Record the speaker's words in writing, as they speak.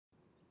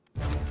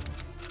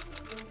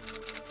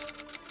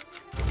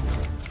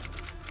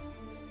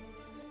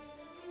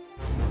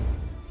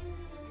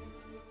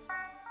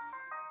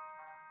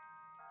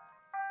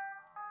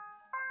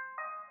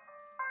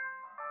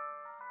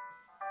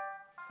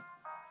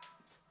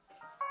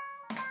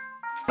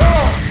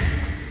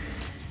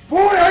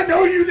I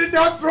know you did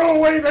not throw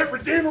away that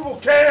redeemable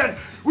can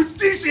which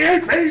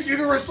DCA pays you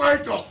to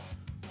recycle.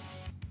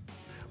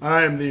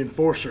 I am the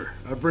enforcer.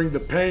 I bring the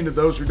pain to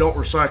those who don't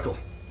recycle.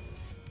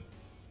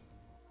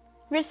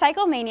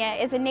 Recycle Mania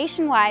is a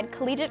nationwide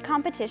collegiate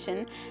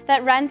competition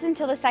that runs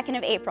until the 2nd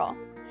of April.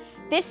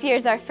 This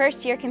year's our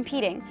first year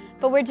competing,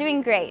 but we're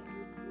doing great.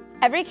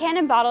 Every can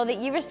and bottle that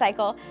you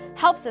recycle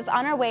helps us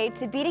on our way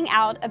to beating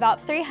out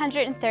about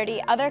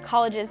 330 other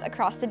colleges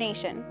across the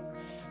nation.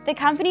 The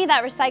company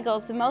that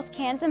recycles the most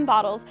cans and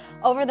bottles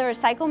over the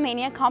Recycle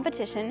Mania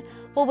competition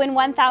will win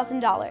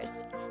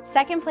 $1,000.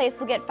 Second place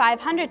will get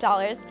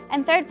 $500,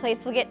 and third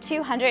place will get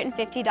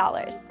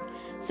 $250.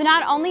 So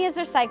not only is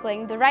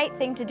recycling the right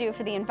thing to do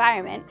for the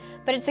environment,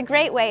 but it's a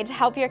great way to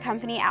help your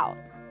company out.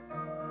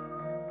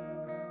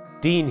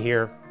 Dean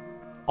here.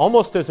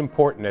 Almost as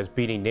important as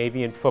beating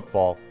Navy in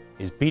football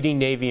is beating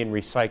Navy in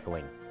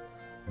recycling.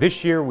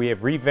 This year we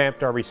have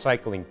revamped our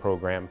recycling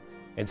program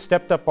and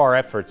stepped up our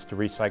efforts to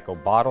recycle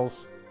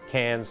bottles,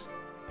 cans,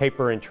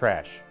 paper, and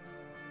trash.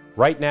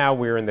 Right now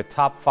we are in the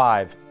top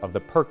 5 of the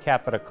per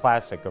capita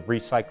classic of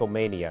Recycle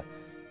Mania,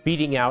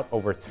 beating out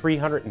over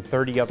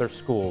 330 other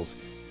schools,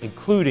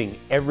 including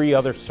every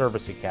other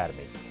service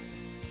academy.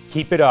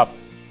 Keep it up,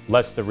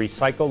 lest the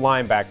recycle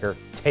linebacker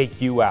take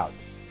you out.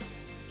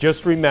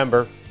 Just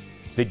remember,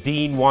 the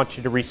Dean wants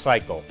you to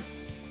recycle.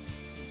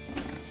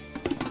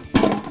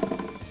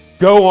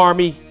 Go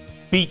Army,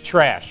 beat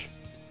trash.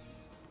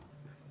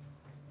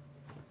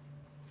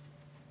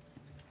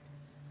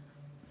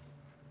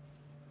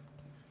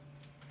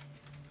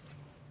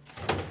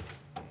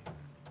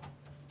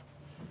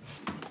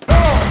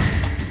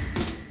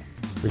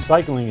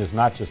 Recycling is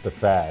not just a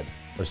fad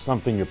or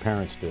something your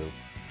parents do.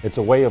 It's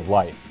a way of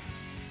life.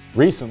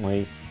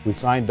 Recently, we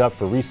signed up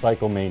for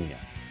Recycle Mania,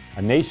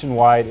 a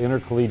nationwide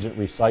intercollegiate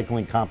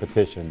recycling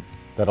competition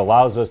that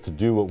allows us to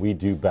do what we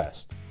do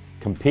best: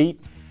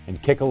 compete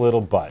and kick a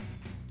little butt.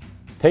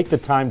 Take the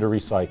time to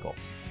recycle.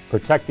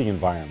 Protect the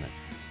environment.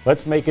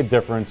 Let's make a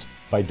difference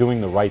by doing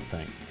the right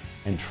thing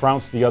and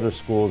trounce the other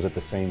schools at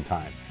the same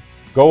time.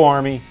 Go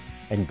Army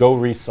and go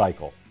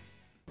recycle.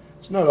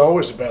 It's not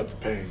always about the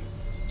pain.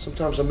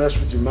 Sometimes I mess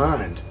with your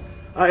mind.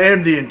 I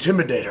am the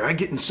intimidator. I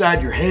get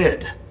inside your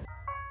head.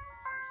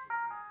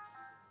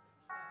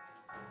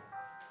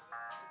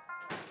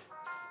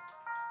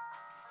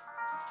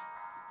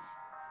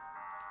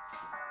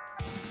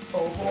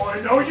 Oh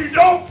boy, no you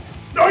don't!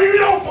 No you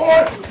don't,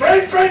 boy!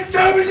 Mainframe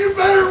coming, you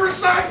better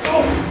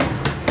recycle!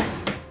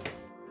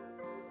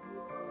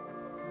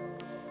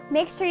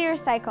 Make sure you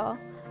recycle.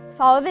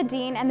 Follow the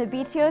Dean and the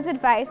BTO's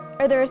advice,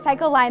 or the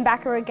recycle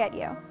linebacker will get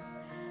you.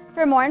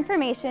 For more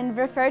information,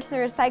 refer to the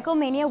Recycle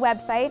Mania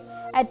website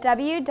at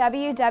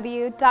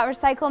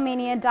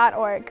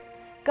www.recyclemania.org.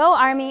 Go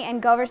Army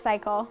and go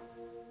recycle!